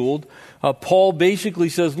ridiculed, Paul basically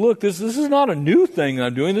says, look, this is not a new thing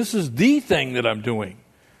I'm doing. This is the thing that I'm doing.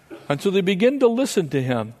 And so they begin to listen to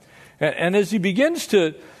him. And as he begins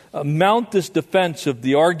to mount this defense of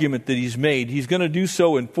the argument that he's made, he's going to do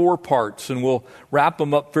so in 4 parts. And we'll wrap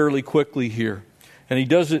them up fairly quickly here. And he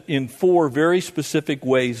does it in 4 very specific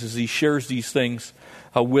ways as he shares these things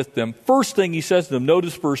with them. First thing he says to them,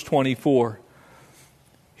 notice verse 24.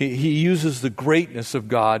 He uses the greatness of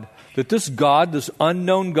God. That this God, this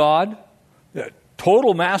unknown God,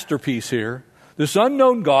 total masterpiece here, this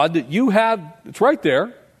unknown God that you have, it's right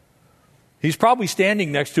there. He's probably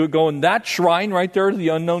standing next to it going, that shrine right there to the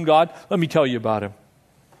unknown God, let me tell you about him.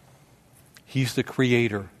 He's the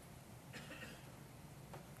creator.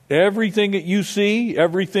 Everything that you see,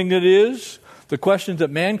 everything that is, the questions that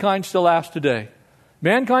mankind still asks today.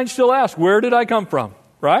 Mankind still asks, where did I come from?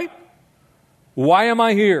 Right? Why am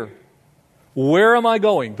I here? Where am I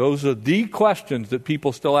going? Those are the questions that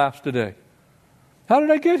people still ask today. How did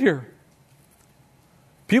I get here?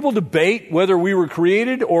 People debate whether we were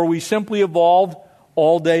created or we simply evolved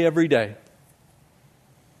all day, every day.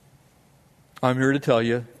 I'm here to tell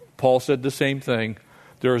you, Paul said the same thing.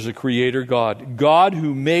 There is a creator God. God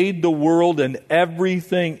who made the world and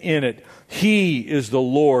everything in it. He is the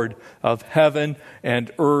Lord of heaven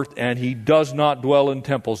and earth, and he does not dwell in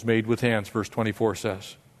temples made with hands, verse 24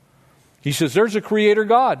 says. He says there's a creator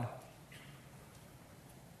God.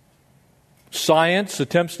 Science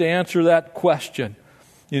attempts to answer that question.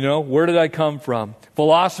 Where did I come from?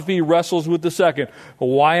 Philosophy wrestles with the second.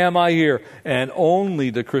 Why am I here? And only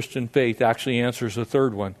the Christian faith actually answers the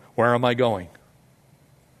third one. Where am I going?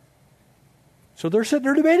 So they're sitting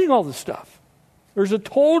there debating all this stuff. There's a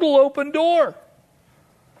total open door.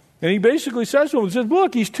 And he basically says to him, he says,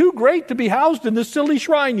 look, he's too great to be housed in this silly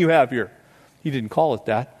shrine you have here. He didn't call it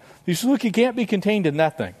that. He says, look, he can't be contained in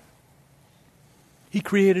that thing. He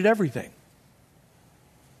created everything.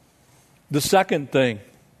 The second thing,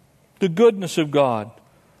 the goodness of God.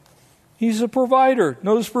 He's a provider.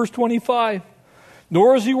 Notice verse 25.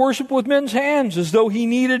 Nor is he worshipped with men's hands as though he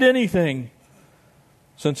needed anything,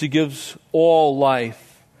 since he gives all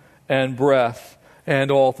life and breath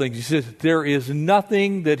and all things. He says there is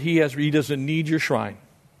nothing that he has. He doesn't need your shrine.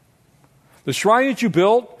 The shrine that you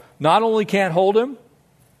built not only can't hold him,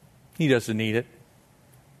 he doesn't need it.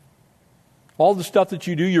 All the stuff that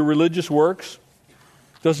you do, your religious works,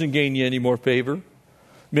 doesn't gain you any more favor.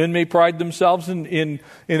 Men may pride themselves in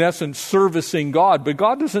essence, servicing God, but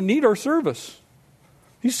God doesn't need our service.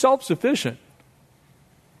 He's self-sufficient.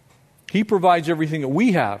 He provides everything that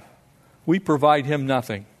we have. We provide him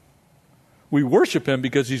nothing. We worship him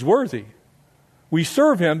because he's worthy. We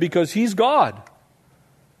serve him because he's God.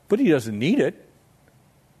 But he doesn't need it.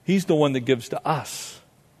 He's the one that gives to us.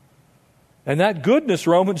 And that goodness,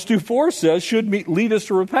 Romans 2:4 says, should lead us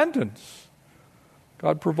to repentance.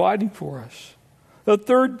 God providing for us. The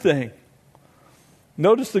third thing,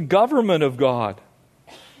 notice the government of God.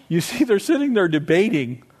 You see, they're sitting there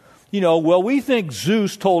debating, we think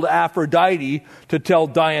Zeus told Aphrodite to tell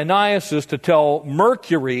Dionysus, to tell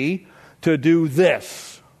Mercury to do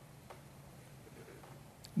this.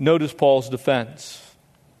 Notice Paul's defense.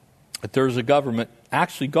 That there's a government.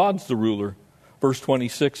 Actually, God's the ruler. Verse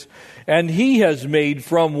 26, and he has made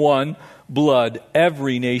from one blood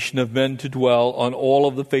every nation of men to dwell on all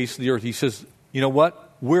of the face of the earth. He says, you know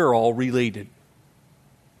what? We're all related.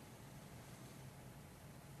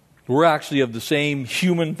 We're actually of the same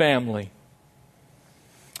human family.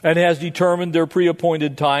 And has determined their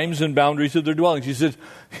pre-appointed times and boundaries of their dwellings. He says,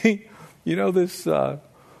 this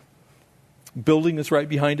building that's right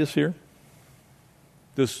behind us here?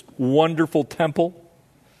 This wonderful temple?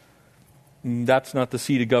 That's not the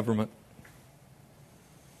seat of government.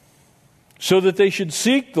 So that they should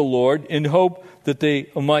seek the Lord in hope that they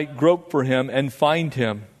might grope for him and find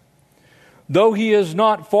him. Though he is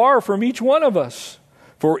not far from each one of us.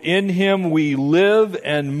 For in him we live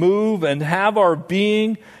and move and have our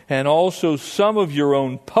being. And also some of your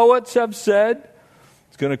own poets have said,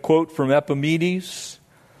 it's going to quote from Epimenides,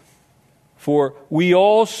 for we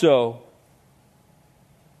also,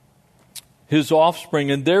 his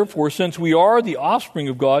offspring, and therefore, since we are the offspring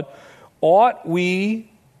of God, ought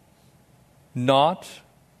we not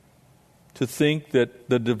to think that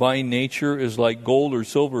the divine nature is like gold or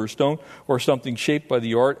silver or stone or something shaped by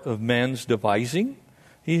the art of man's devising?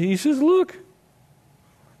 He says, look,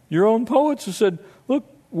 your own poets have said, look,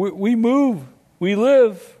 we move, we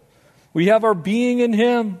live, we have our being in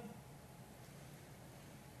him.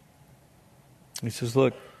 He says,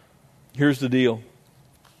 look, here's the deal.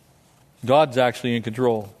 God's actually in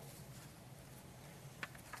control.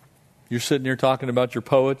 You're sitting there talking about your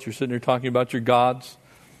poets. You're sitting there talking about your gods.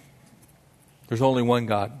 There's only one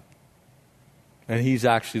God. And he's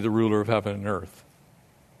actually the ruler of heaven and earth.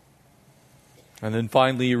 And then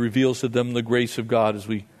finally he reveals to them the grace of God as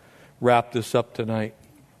we wrap this up tonight.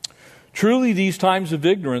 Truly these times of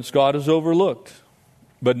ignorance God has overlooked,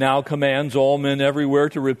 but now commands all men everywhere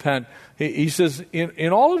to repent. He says,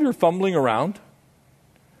 in all of your fumbling around,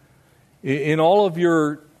 in all of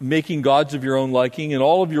your making gods of your own liking, in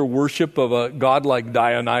all of your worship of a god like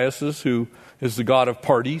Dionysus, who is the god of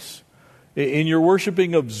parties, in your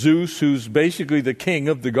worshiping of Zeus, who's basically the king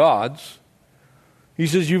of the gods, he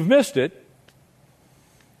says, you've missed it.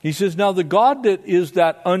 He says, now the God that is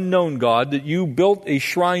that unknown God that you built a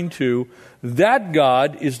shrine to, that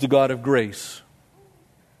God is the God of grace.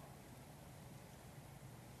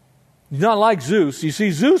 He's not like Zeus. You see,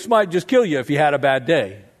 Zeus might just kill you if you had a bad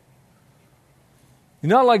day. He's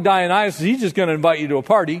not like Dionysus. He's just going to invite you to a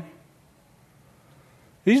party.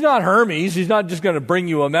 He's not Hermes. He's not just going to bring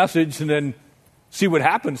you a message and then see what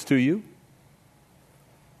happens to you.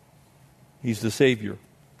 He's the Savior.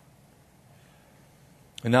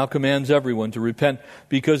 and now commands everyone to repent,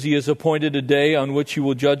 because he has appointed a day on which he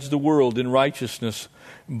will judge the world in righteousness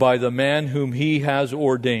by the man whom he has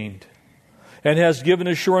ordained, and has given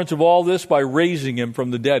assurance of all this by raising him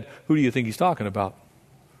from the dead. Who do you think he's talking about?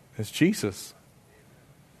 It's Jesus.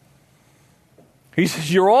 He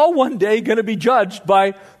says, you're all one day going to be judged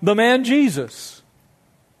by the man Jesus,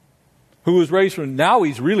 who was raised from. Now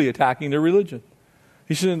he's really attacking their religion.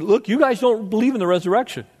 He said, look, you guys don't believe in the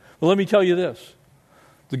resurrection. Well, let me tell you this.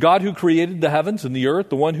 The God who created the heavens and the earth,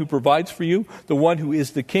 the one who provides for you, the one who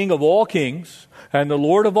is the King of all kings and the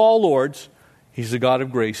Lord of all lords, he's the God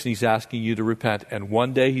of grace, and he's asking you to repent. And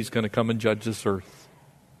one day he's going to come and judge this earth.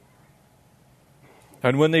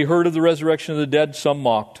 And when they heard of the resurrection of the dead, some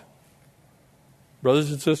mocked.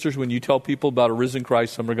 Brothers and sisters, when you tell people about a risen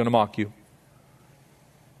Christ, some are going to mock you.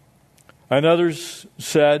 And others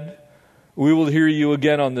said, we will hear you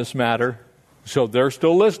again on this matter. So they're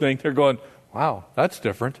still listening. They're going, wow, that's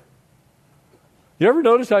different. You ever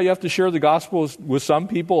notice how you have to share the gospel with some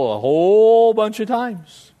people a whole bunch of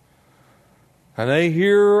times? And they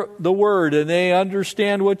hear the word and they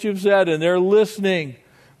understand what you've said and they're listening,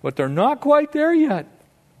 but they're not quite there yet.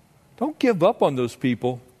 Don't give up on those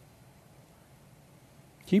people.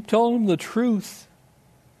 Keep telling them the truth.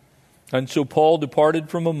 And so Paul departed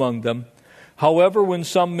from among them. However, when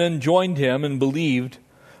some men joined him and believed,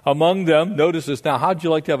 among them, notice this now, how'd you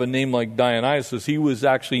like to have a name like Dionysus? He was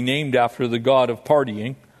actually named after the god of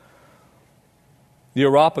partying, the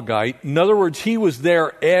Areopagite. In other words, he was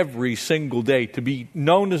there every single day. To be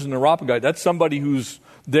known as an Areopagite, that's somebody who's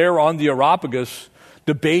there on the Areopagus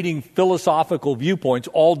debating philosophical viewpoints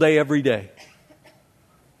all day, every day.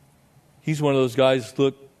 He's one of those guys,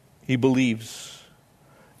 look, he believes.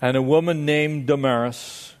 And a woman named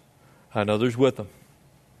Damaris, and others with him.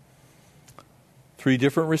 3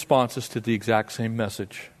 different responses to the exact same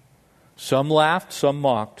message. Some laughed, some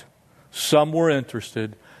mocked, some were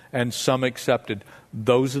interested, and some accepted.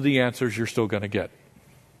 Those are the answers you're still going to get.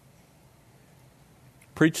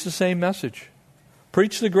 Preach the same message.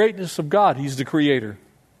 Preach the greatness of God. He's the creator.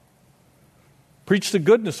 Preach the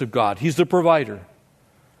goodness of God. He's the provider.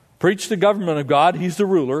 Preach the government of God. He's the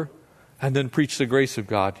ruler. And then preach the grace of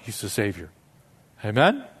God. He's the Savior.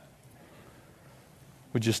 Amen?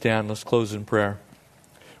 Would you stand? Let's close in prayer.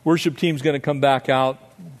 Worship team's going to come back out.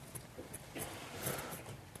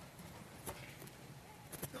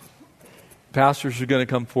 Pastors are going to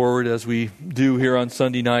come forward as we do here on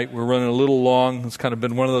Sunday night. We're running a little long. It's kind of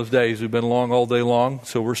been one of those days. We've been long all day long,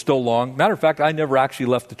 so we're still long. Matter of fact, I never actually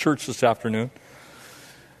left the church this afternoon.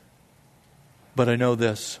 But I know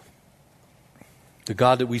this. The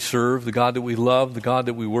God that we serve, the God that we love, the God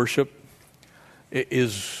that we worship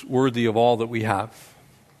is worthy of all that we have.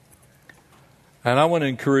 And I want to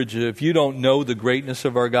encourage you, if you don't know the greatness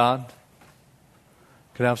of our God,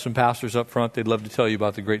 could have some pastors up front. They'd love to tell you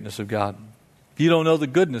about the greatness of God. If you don't know the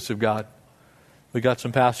goodness of God, we got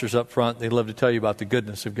some pastors up front. They'd love to tell you about the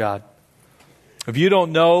goodness of God. If you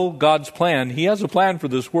don't know God's plan, He has a plan for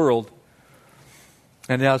this world.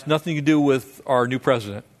 And it has nothing to do with our new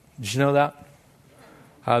president. Did you know that?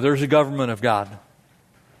 There's a government of God.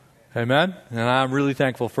 Amen? And I'm really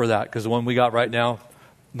thankful for that, because the one we got right now,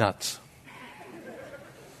 nuts.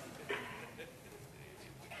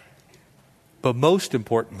 But most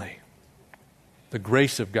importantly, the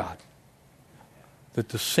grace of God. That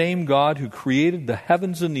the same God who created the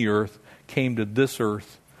heavens and the earth came to this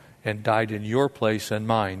earth and died in your place and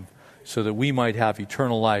mine so that we might have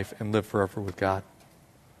eternal life and live forever with God.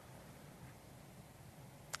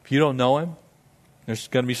 If you don't know Him, there's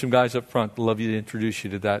going to be some guys up front that love you to introduce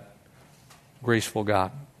you to that graceful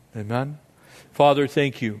God. Amen? Father,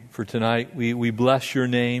 thank you for tonight. We bless your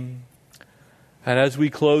name. And as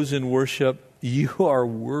we close in worship, you are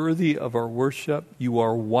worthy of our worship. You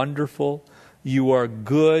are wonderful. You are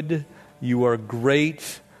good. You are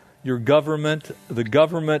great. Your government, the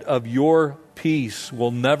government of your peace,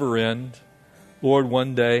 will never end. Lord,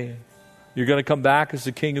 one day you're going to come back as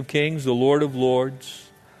the King of Kings, the Lord of Lords,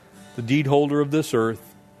 the deed holder of this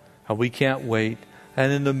earth. And we can't wait.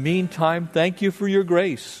 And in the meantime, thank you for your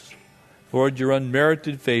grace. Lord, your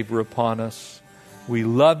unmerited favor upon us. We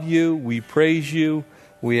love you. We praise you.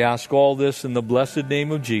 We ask all this in the blessed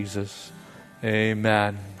name of Jesus.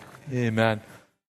 Amen. Amen.